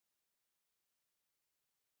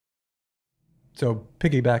So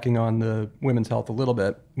piggybacking on the women's health a little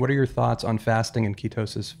bit, what are your thoughts on fasting and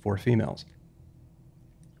ketosis for females?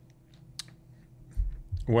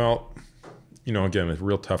 Well, again, a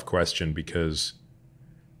real tough question because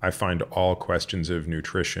I find all questions of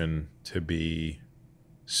nutrition to be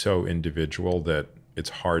so individual that it's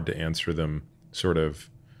hard to answer them sort of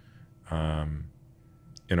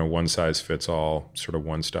in a one-size-fits-all, sort of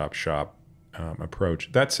one-stop shop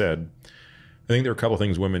approach. That said, I think there are a couple of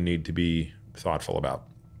things women need to be thoughtful about.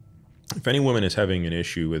 If any woman is having an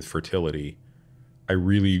issue with fertility, I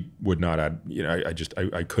really would not add,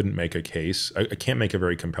 I couldn't make a case. I can't make a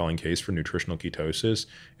very compelling case for nutritional ketosis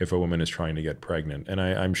if a woman is trying to get pregnant. And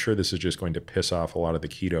I'm sure this is just going to piss off a lot of the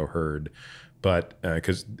keto herd. But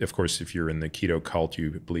because, of course, if you're in the keto cult,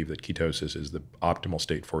 you believe that ketosis is the optimal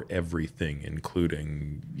state for everything,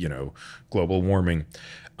 including, global warming.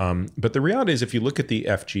 But the reality is, if you look at the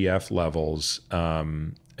FGF levels,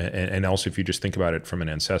 and also if you just think about it from an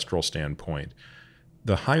ancestral standpoint,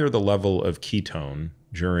 the higher the level of ketone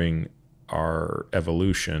during our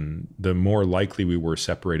evolution, the more likely we were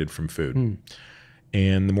separated from food.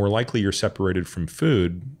 And the more likely you're separated from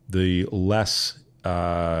food, the less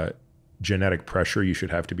genetic pressure you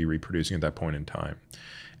should have to be reproducing at that point in time.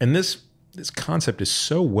 And this concept is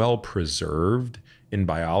so well preserved in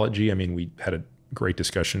biology. I mean, we had a great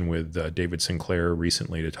discussion with David Sinclair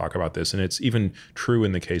recently to talk about this, and it's even true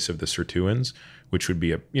in the case of the sirtuins, which would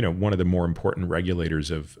be one of the more important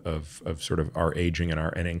regulators of sort of our aging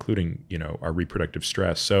and including our reproductive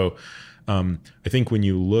stress. So I think when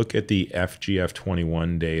you look at the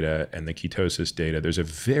FGF21 data and the ketosis data, there's a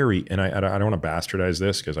very, and I don't want to bastardize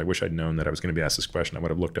this because I wish I'd known that I was going to be asked this question. I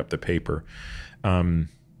would have looked up the paper.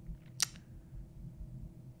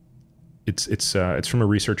 It's from a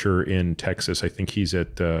researcher in Texas. I think he's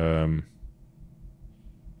at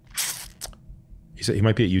he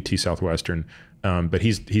might be at UT Southwestern. But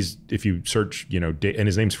he's if you search, and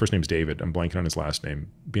his first name's David. I'm blanking on his last name.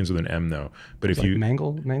 Begins with an M though. But if like you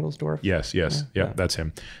Mangelsdorf. Yes, yeah, that's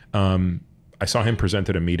him. I saw him present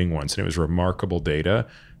at a meeting once, and it was remarkable data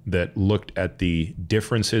that looked at the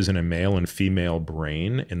differences in a male and female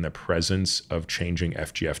brain in the presence of changing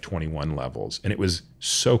FGF21 levels, and it was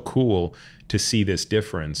so cool to see this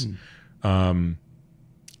difference. The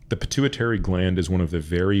pituitary gland is one of the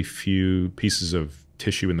very few pieces of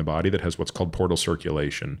tissue in the body that has what's called portal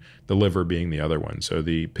circulation, the liver being the other one. So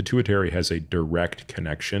the pituitary has a direct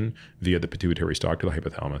connection via the pituitary stalk to the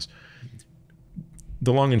hypothalamus.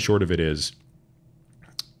 The long and short of it is,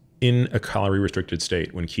 in a calorie-restricted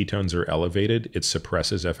state, when ketones are elevated, it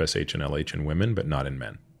suppresses FSH and LH in women, but not in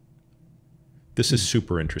men. This is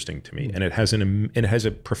super interesting to me, and it has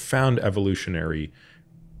a profound evolutionary.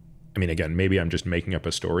 I mean, again, maybe I'm just making up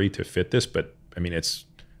a story to fit this, but I mean,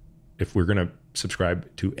 if we're going to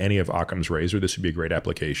subscribe to any of Occam's razor, this would be a great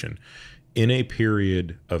application. In a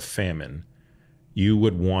period of famine, you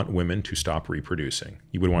would want women to stop reproducing.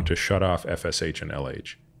 You would want to shut off FSH and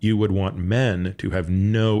LH. You would want men to have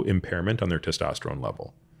no impairment on their testosterone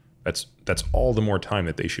level. That's all the more time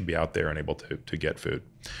that they should be out there and able to get food.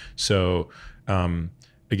 So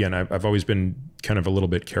again, I've always been kind of a little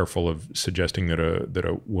bit careful of suggesting that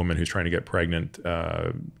a woman who's trying to get pregnant,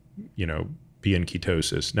 be in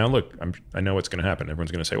ketosis. Now, look, I know what's going to happen.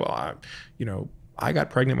 Everyone's going to say, well, I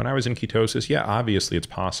got pregnant when I was in ketosis. Yeah, obviously it's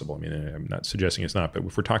possible. I mean, I'm not suggesting it's not, but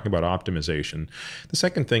if we're talking about optimization, the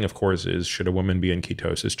second thing, of course, is should a woman be in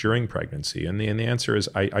ketosis during pregnancy? And the answer is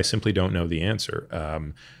I simply don't know the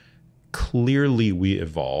answer. Clearly, we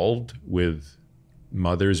evolved with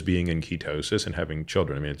mothers being in ketosis and having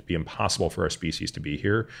children. I mean, it'd be impossible for our species to be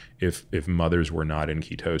here if mothers were not in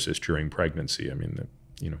ketosis during pregnancy. I mean,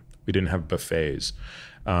 we didn't have buffets.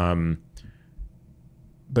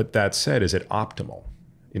 But that said, is it optimal?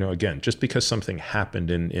 Again, just because something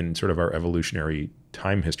happened in sort of our evolutionary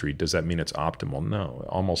time history, does that mean it's optimal? No,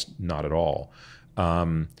 almost not at all.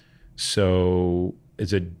 So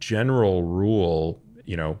as a general rule,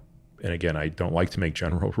 and again, I don't like to make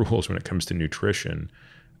general rules when it comes to nutrition.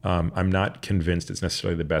 I'm not convinced it's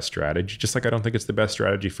necessarily the best strategy, just like I don't think it's the best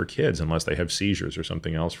strategy for kids unless they have seizures or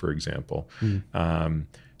something else, for example.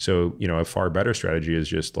 So, a far better strategy is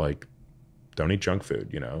just like, don't eat junk food,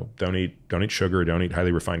 don't eat sugar, don't eat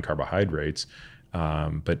highly refined carbohydrates.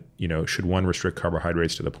 But, should one restrict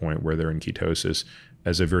carbohydrates to the point where they're in ketosis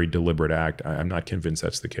as a very deliberate act? I'm not convinced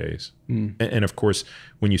that's the case. And of course,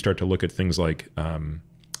 when you start to look at things like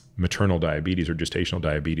maternal diabetes or gestational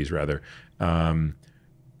diabetes rather,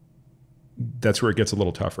 that's where it gets a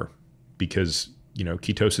little tougher because,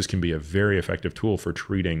 ketosis can be a very effective tool for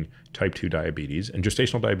treating type 2 diabetes. And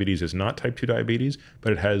gestational diabetes is not type 2 diabetes,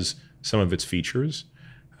 but it has some of its features.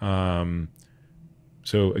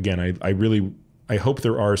 So again, I hope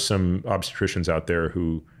there are some obstetricians out there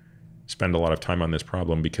who spend a lot of time on this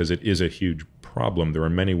problem, because it is a huge problem. There are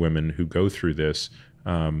many women who go through this.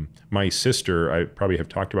 My sister, I probably have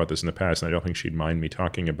talked about this in the past, and I don't think she'd mind me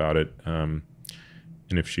talking about it. And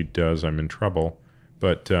if she does, I'm in trouble.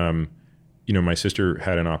 But you know, my sister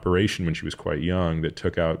had an operation when she was quite young that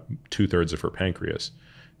took out 2/3 of her pancreas.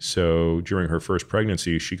 So during her first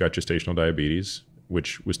pregnancy, she got gestational diabetes,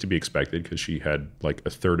 which was to be expected because she had like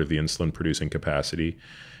 1/3 of the insulin producing capacity.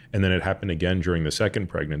 And then it happened again during the second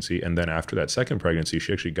pregnancy. And then after that second pregnancy,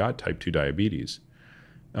 she actually got type 2 diabetes.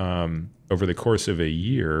 Over the course of a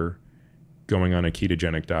year, going on a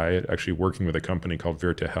ketogenic diet, actually working with a company called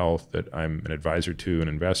Virta Health that I'm an advisor to, an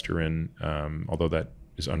investor in, although that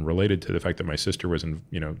is unrelated to the fact that my sister was,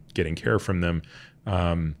 getting care from them.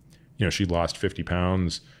 She lost 50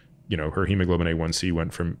 pounds. Her hemoglobin A1C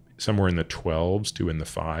went from somewhere in the 12s to in the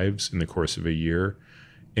 5s in the course of a year.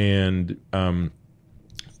 And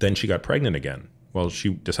then she got pregnant again. Well, she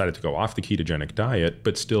decided to go off the ketogenic diet,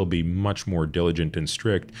 but still be much more diligent and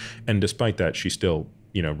strict. And despite that, she still,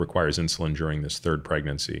 requires insulin during this third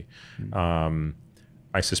pregnancy. Mm-hmm.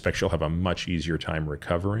 I suspect she'll have a much easier time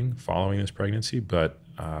recovering following this pregnancy. But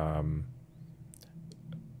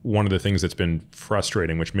one of the things that's been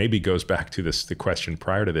frustrating, which maybe goes back to the question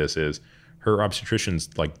prior to this, is her obstetricians,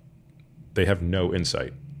 they have no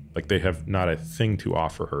insight. They have not a thing to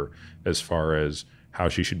offer her as far as how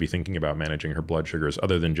she should be thinking about managing her blood sugars,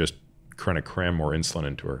 other than just trying to cram more insulin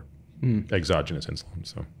into her, exogenous insulin.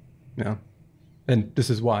 So, yeah. And this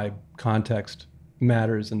is why context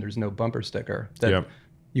matters, and there's no bumper sticker. That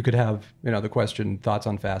you could have, the question, thoughts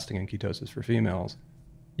on fasting and ketosis for females.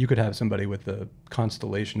 You could have somebody with a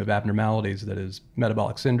constellation of abnormalities that is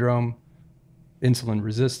metabolic syndrome, insulin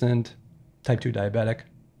resistant, type 2 diabetic,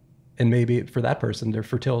 and maybe for that person, their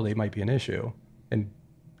fertility might be an issue. And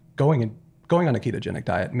going on a ketogenic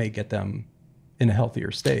diet may get them in a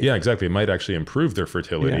healthier state. Yeah, exactly. It might actually improve their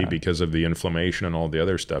fertility because of the inflammation and all the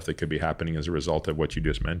other stuff that could be happening as a result of what you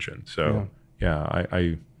just mentioned. So,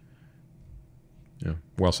 yeah,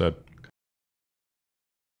 well said.